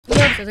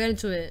let's get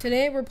into it.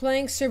 Today we're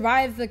playing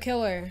Survive the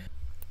Killer.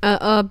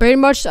 Pretty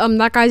much,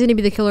 that guy's gonna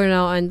be the killer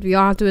now, and we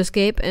all have to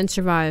escape and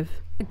survive.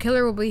 The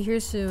killer will be here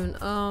soon.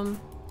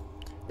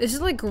 This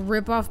is like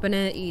rip off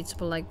Banana Eats,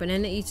 but like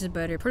Banana Eats is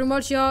better. Pretty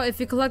much, y'all, if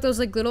you collect those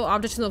like little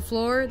objects on the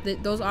floor,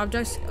 those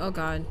objects, oh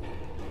god.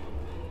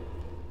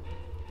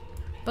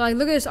 But like,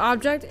 look at this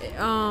object. If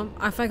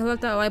I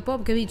collect that light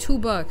bulb, give me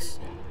 $2.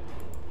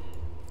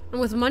 And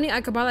with money,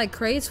 I could buy like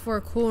crates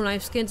for cool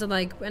knife skins and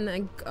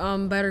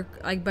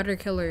better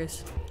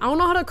killers. I don't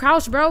know how to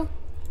crouch, bro.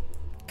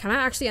 Can I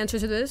actually enter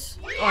to this?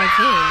 Oh, I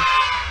can.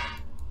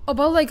 Oh,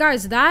 but like,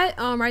 guys, that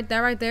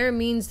right there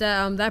means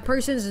that that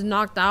person is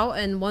knocked out,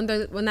 and when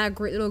that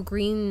little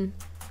green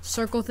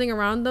circle thing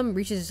around them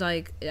reaches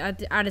like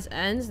at its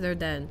ends, they're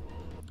dead.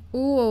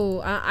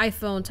 Ooh,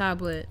 iPhone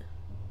tablet.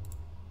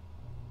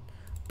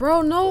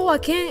 Bro, no, I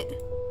can't.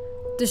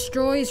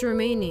 Destroys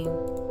remaining.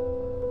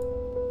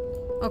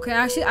 Okay,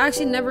 I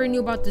actually never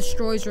knew about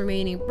destroys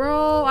remaining.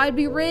 Bro, I'd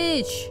be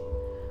rich.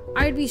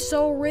 I'd be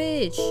so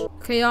rich.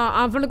 Okay, y'all,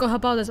 I'm gonna go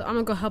help out this.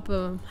 I'm gonna go help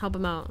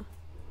him out.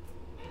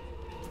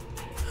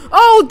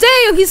 Oh,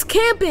 damn, he's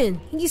camping.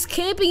 He's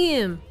camping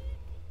him.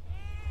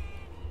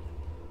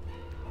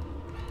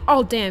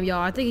 Oh, damn,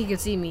 y'all, I think he can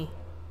see me.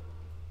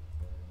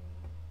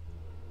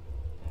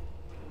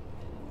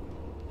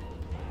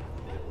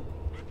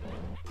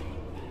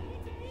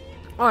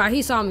 Alright,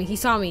 he saw me. He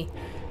saw me.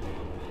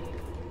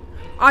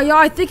 Oh, y'all,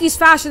 I think he's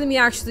faster than me,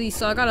 actually,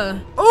 so I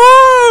gotta...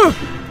 Oh!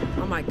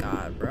 Oh my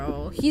god,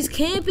 bro. He's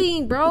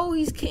camping, bro.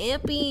 He's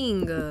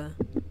camping.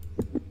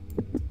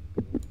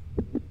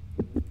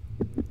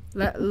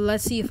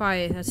 Let's see if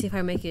I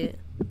make it.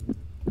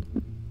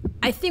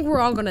 I think we're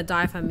all gonna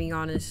die, if I'm being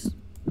honest.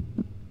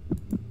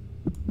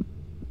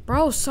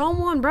 Bro,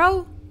 someone,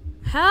 bro.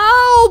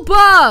 Help!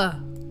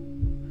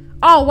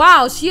 Oh,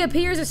 wow. She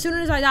appears as soon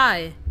as I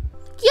die.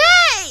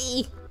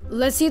 Yay!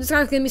 Let's see if this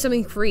guy can give me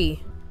something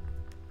free.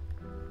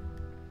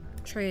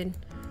 Trade.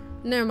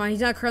 Never mind,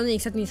 he's not currently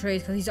accepting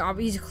trades because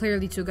he's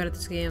clearly too good at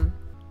this game.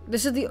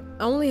 This is the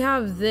only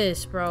have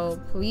this, bro.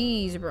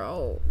 Please,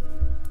 bro.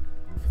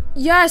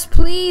 Yes,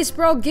 please,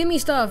 bro. Give me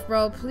stuff,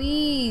 bro.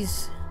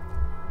 Please.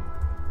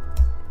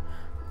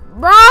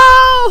 Bro!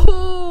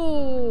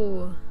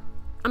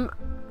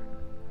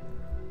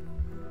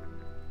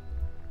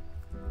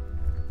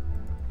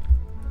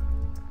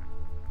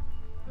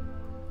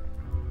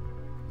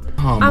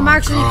 I'm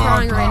actually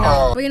crying right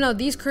now. But you know,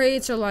 these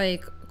crates are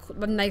like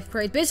knife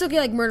crates, basically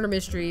like murder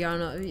mystery. I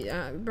don't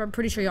know. I'm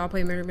pretty sure y'all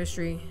play murder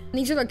mystery. And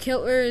these are the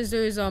killers.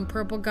 There's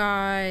purple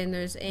guy, and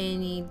there's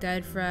Annie,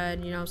 Dead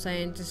Fred. You know what I'm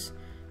saying? Just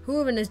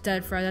whoever is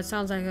Dead Fred. That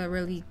sounds like a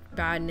really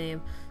bad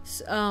name.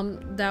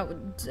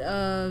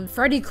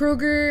 Freddy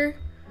Krueger,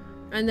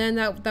 and then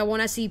that one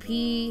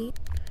SCP.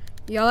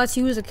 Y'all, let's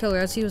see who's the killer.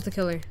 Let's see who's the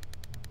killer.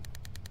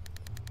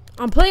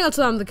 I'm playing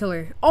until I'm the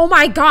killer. Oh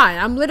my god,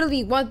 I'm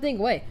literally one thing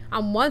away.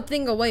 I'm one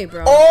thing away,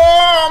 bro.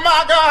 Oh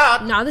my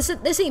god. Nah, this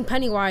ain't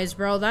Pennywise,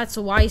 bro. That's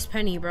a Wise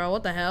Penny, bro.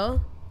 What the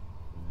hell?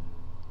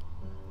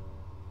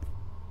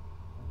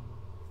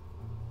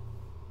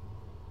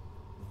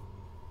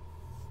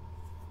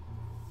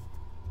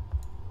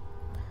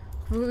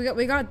 We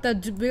got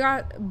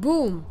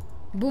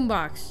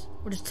boombox,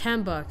 which is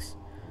 $10.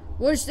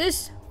 What's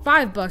this?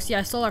 $5. Yeah,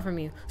 I stole that from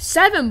you.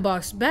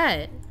 $7.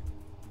 Bet.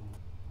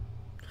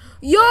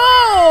 Yo,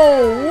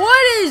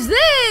 what is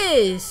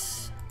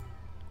this?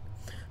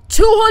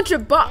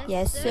 $200.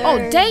 Yes, sir.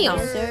 Oh damn.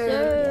 Yes,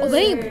 sir. Oh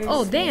they.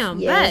 Oh damn.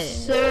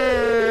 Yes, Bet.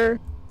 sir.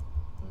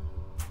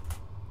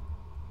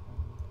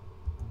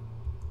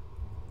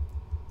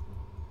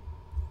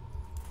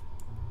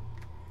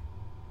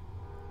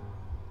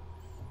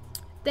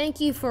 Thank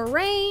you for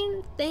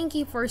rain. Thank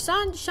you for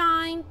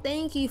sunshine.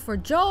 Thank you for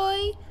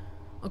joy.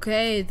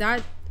 Okay,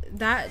 that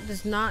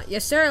does not.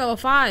 Yes, sir. Level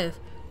 5.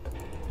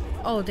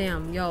 Oh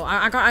damn, yo,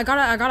 I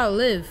gotta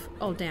live.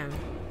 Oh damn,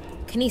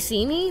 can he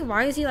see me?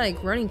 Why is he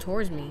like running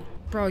towards me?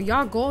 Bro,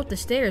 y'all go up the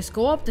stairs.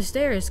 Go up the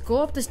stairs. Go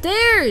up the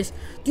stairs.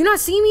 Do you not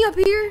see me up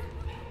here?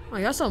 Oh,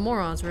 y'all some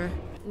morons, bro.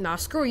 Nah,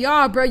 screw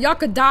y'all, bro. Y'all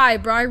could die,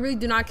 bro. I really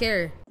do not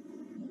care.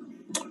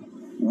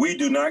 We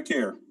do not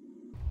care.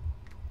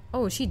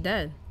 Oh, is she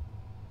dead?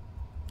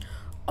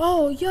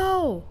 Oh,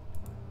 yo,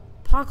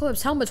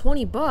 Apocalypse helmet,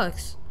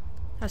 $20.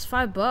 That's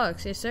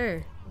 $5. Yes,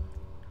 sir.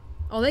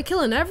 Oh, they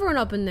killing everyone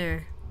up in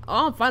there.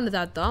 Oh, I'm fine with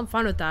that, though. I'm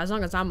fine with that as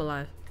long as I'm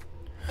alive.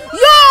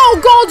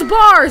 Yo, gold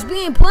bars!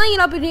 We ain't playing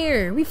up in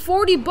here. We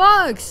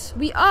 $40.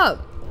 We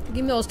up.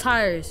 Give me those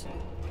tires.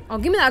 Oh,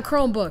 give me that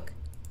Chromebook.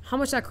 How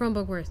much that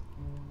Chromebook worth?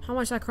 How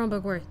much that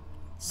Chromebook worth?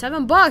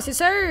 $7. Yes,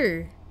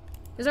 sir.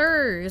 Yes,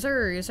 sir. Yes,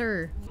 sir. Yes,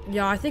 sir.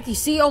 Yo, I think he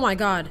see. Oh my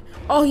god.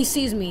 Oh, he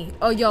sees me.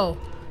 Oh, yo.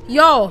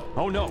 Yo.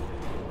 Oh no.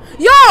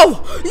 Yo!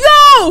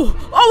 Yo!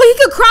 Oh, he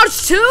can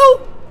crouch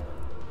too?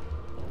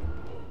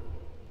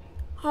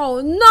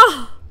 Oh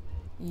no.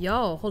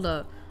 Yo, hold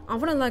up. I'm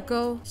gonna let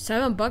go.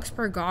 $7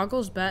 per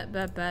goggles. Bet.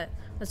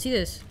 Let's see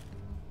this.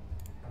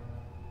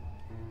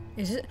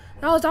 Is it?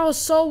 Oh, that was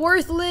so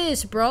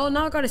worthless, bro.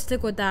 Now I gotta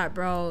stick with that,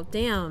 bro.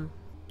 Damn.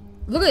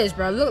 Look at this,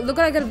 bro. Look what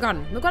I could have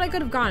gotten. Look what I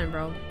could have gotten,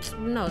 bro.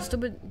 No,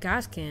 stupid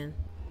gas can.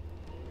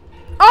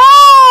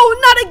 Oh,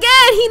 not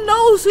again! He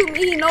knows who.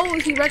 He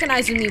knows. He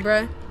recognizes me,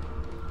 bro.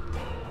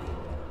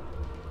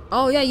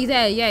 Oh yeah, you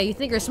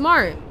think you're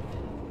smart.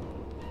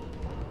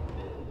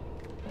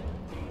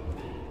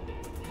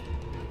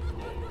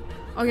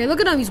 Okay,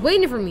 look at him. He's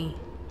waiting for me.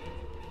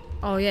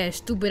 Oh yeah,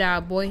 stupid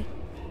ass boy.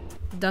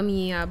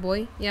 Dummy ass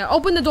boy. Yeah,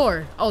 open the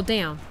door. Oh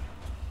damn.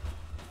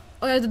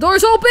 Oh yeah, the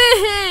door's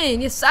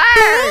open. Yes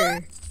sir.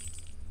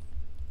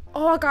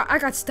 Oh, I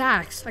got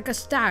stacks. I got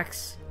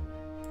stacks.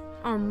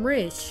 I'm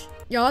rich.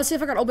 Yo, let's see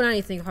if I can open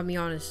anything, if I'm being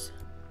honest.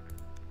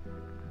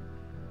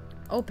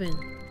 Open.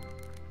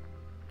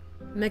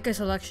 Make a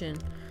selection.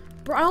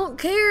 Bro, I don't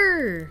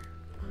care.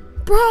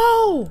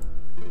 Bro!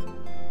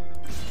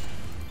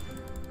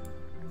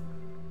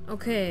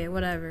 Okay,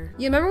 whatever.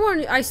 Yeah, remember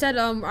when I said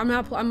I'm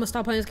gonna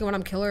stop playing this game when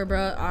I'm killer,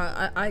 bro?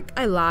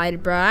 I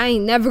lied, bro. I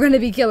ain't never gonna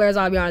be killer,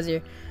 I'll be honest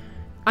here.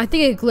 I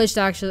think it glitched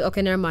actually.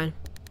 Okay, never mind.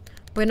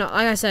 But no,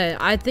 like I said,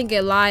 I think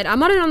it lied. I'm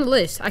not even on the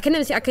list. I can't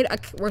even see.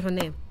 Where's my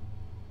name?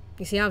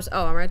 You see, I'm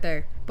right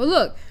there. But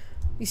look,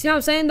 you see what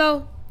I'm saying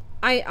though?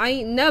 I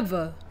ain't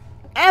never,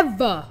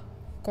 ever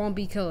gonna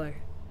be killer.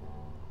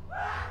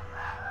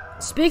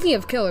 Speaking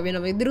of killer, you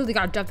know, we literally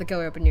got Jeff the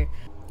Killer up in here.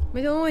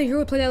 Maybe the only one here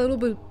would play that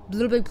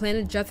Little Big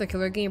Planet Jeff the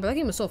Killer game, but that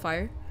game was so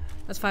fire.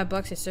 That's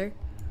 $5, yes sir.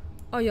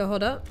 Oh yo,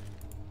 hold up.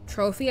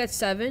 Trophy at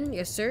 7,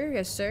 yes sir,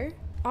 yes sir.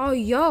 Oh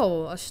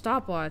yo, a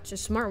stopwatch, a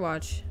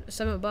smartwatch,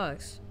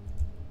 $7.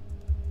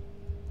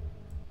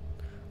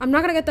 I'm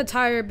not gonna get the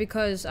tire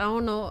because I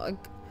don't know.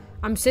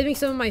 I'm saving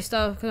some of my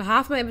stuff because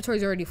half my inventory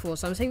is already full,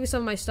 so I'm saving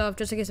some of my stuff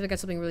just in case if I get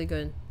something really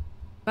good.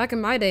 Back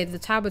in my day, the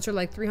tablets were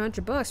like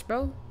 $300,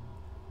 bro.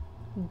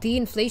 The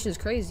inflation is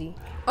crazy.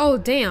 Oh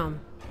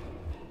damn.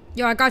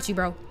 Yo, I got you,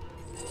 bro.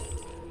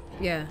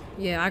 Yeah,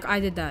 I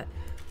did that.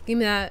 Give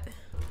me that.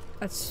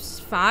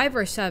 That's 5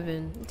 or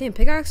 7. Damn,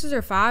 pickaxes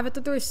are 5. I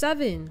thought there were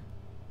 7.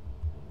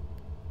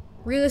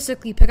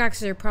 Realistically,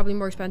 pickaxes are probably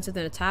more expensive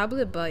than a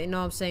tablet, but you know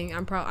what I'm saying? I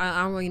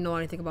don't really know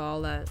anything about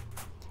all that.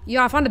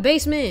 Yo, I found a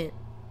basement.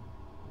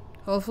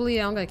 Hopefully,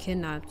 I don't get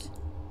kidnapped.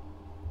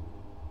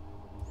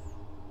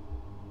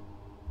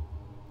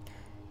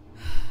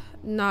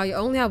 No, you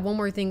only have one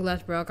more thing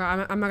left, bro.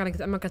 I'm not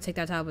gonna take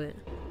that tablet.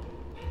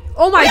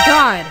 Oh my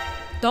god!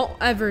 Don't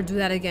ever do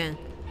that again.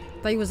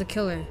 Thought he was a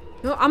killer.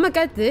 No, I'm gonna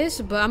get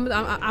this, but I'm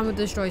gonna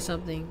destroy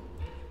something.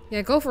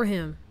 Yeah, go for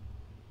him.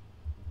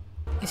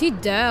 Is he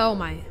dead? Oh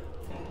my.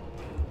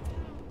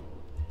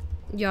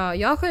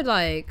 Y'all could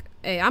like.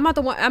 Hey, I'm not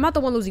the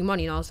one losing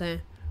money. You know what I'm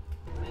saying?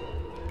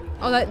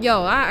 Oh, that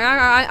yo,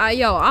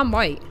 yo, I'm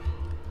white.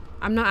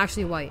 I'm not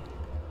actually white.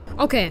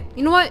 Okay,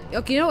 you know what?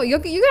 Okay, you know what? You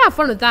can have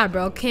fun with that,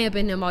 bro.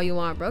 Camping him all you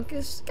want, bro.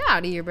 Just get out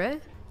of here,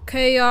 bro.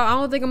 Okay, I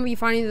don't think I'm gonna be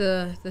finding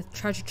the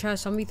treasure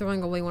chest. I'm gonna be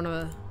throwing away one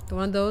of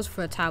those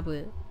for a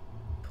tablet.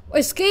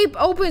 Escape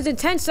opens in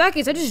 10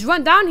 seconds. I just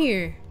run down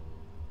here.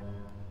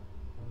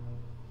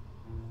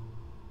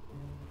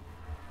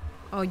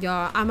 Oh,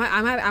 y'all,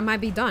 I might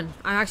be done.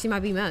 I actually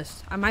might be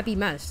messed. I might be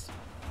messed.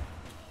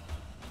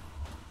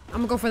 I'm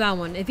gonna go for that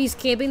one. If he's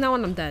camping that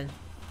one, I'm dead.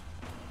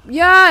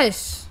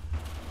 Yes.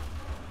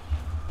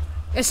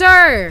 Yes,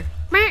 sir.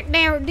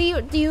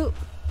 Do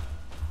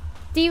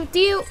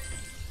you?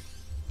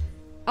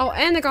 Oh,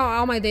 and I got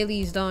all my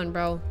dailies done,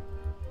 bro.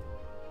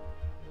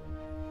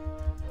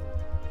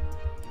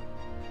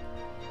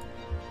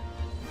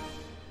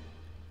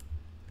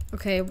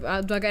 Okay, do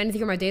I get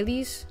anything for my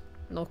dailies?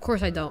 No, of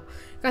course I don't.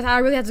 Guys, I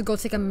really have to go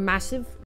take a massive